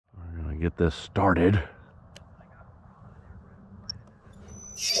get this started.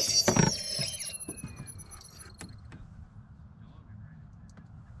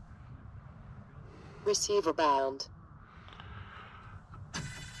 Receiver bound.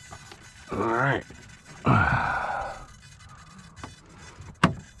 All right.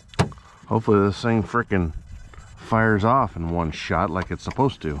 Hopefully this thing frickin' fires off in one shot like it's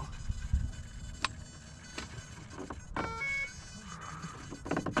supposed to.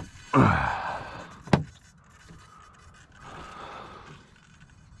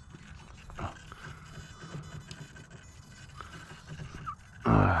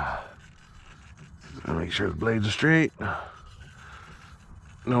 Make sure the blades are straight.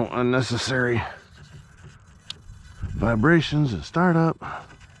 No unnecessary vibrations at startup.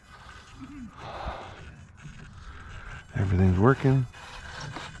 Everything's working.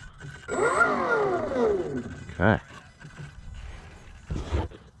 Okay.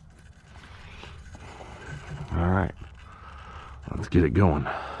 All right. Let's get it going.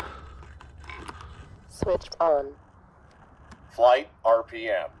 Switched on. Flight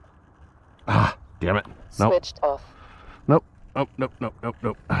RPM. Ah, damn it. Nope. Switched off. Nope. Nope, nope, nope, nope,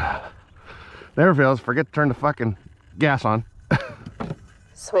 nope. Never fails. Forget to turn the fucking gas on.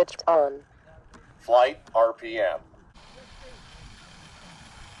 Switched on. Flight RPM.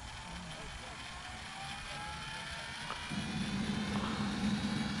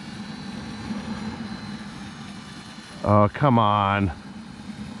 Oh, come on.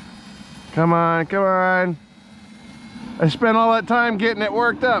 Come on, come on. I spent all that time getting it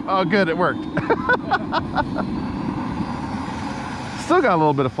worked up. Oh, good, it worked. Still got a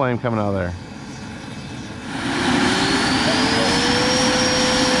little bit of flame coming out of there.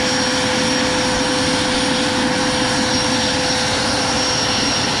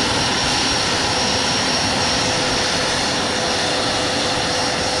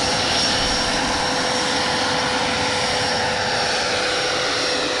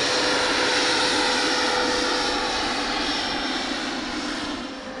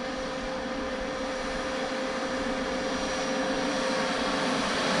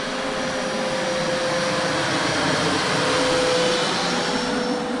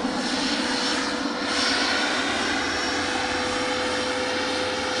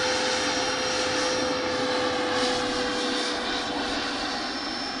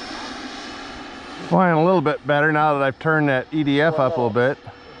 Flying a little bit better now that I've turned that EDF up a little bit.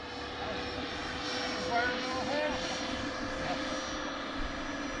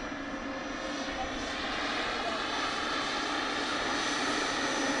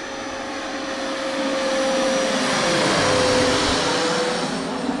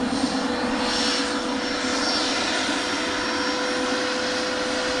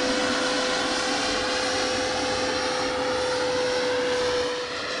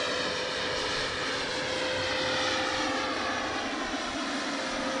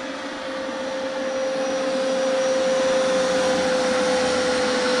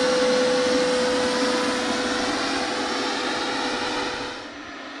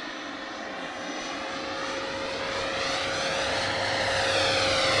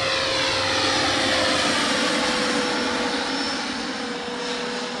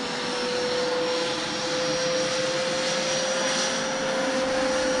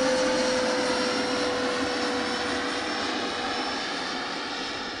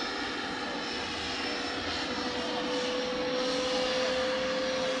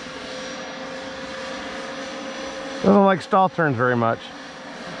 Doesn't like stall turns very much.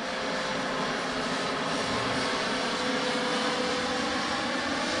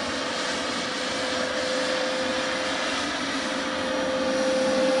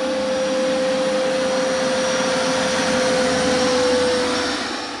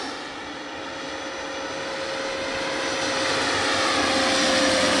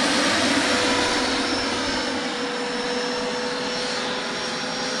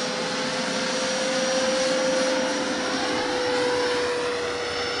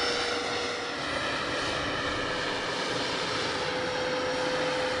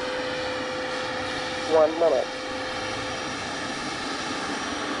 One minute.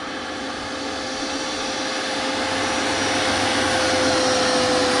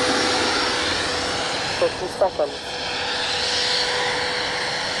 Seconds.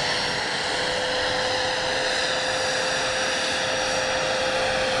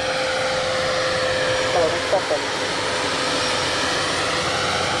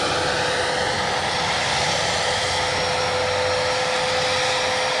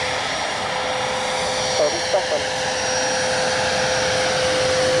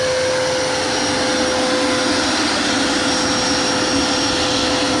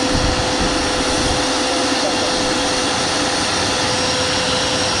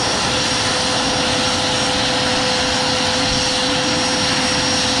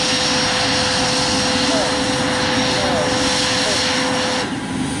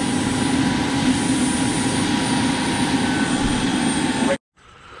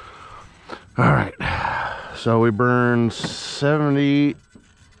 All right, so we burned 70,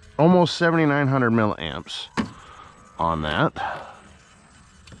 almost 7,900 milliamps on that.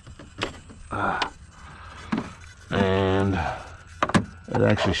 And it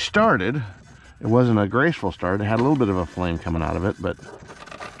actually started. It wasn't a graceful start. It had a little bit of a flame coming out of it, but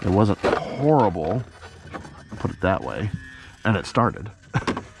it wasn't horrible, I'll put it that way. And it started.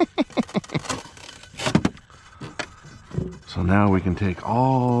 So now we can take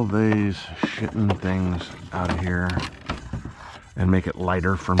all these shitting things out of here and make it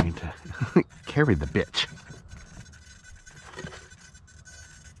lighter for me to carry the bitch.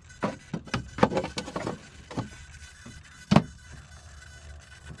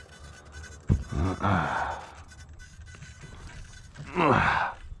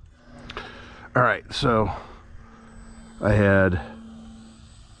 All right, so I had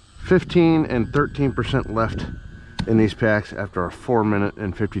 15 and 13% left in these packs after a 4-minute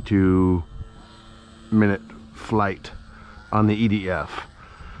and 52-minute flight on the EDF.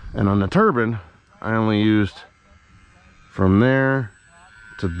 And on the turbine, I only used from there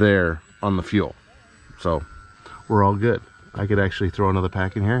to there on the fuel. So we're all good. I could actually throw another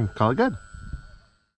pack in here and call it good.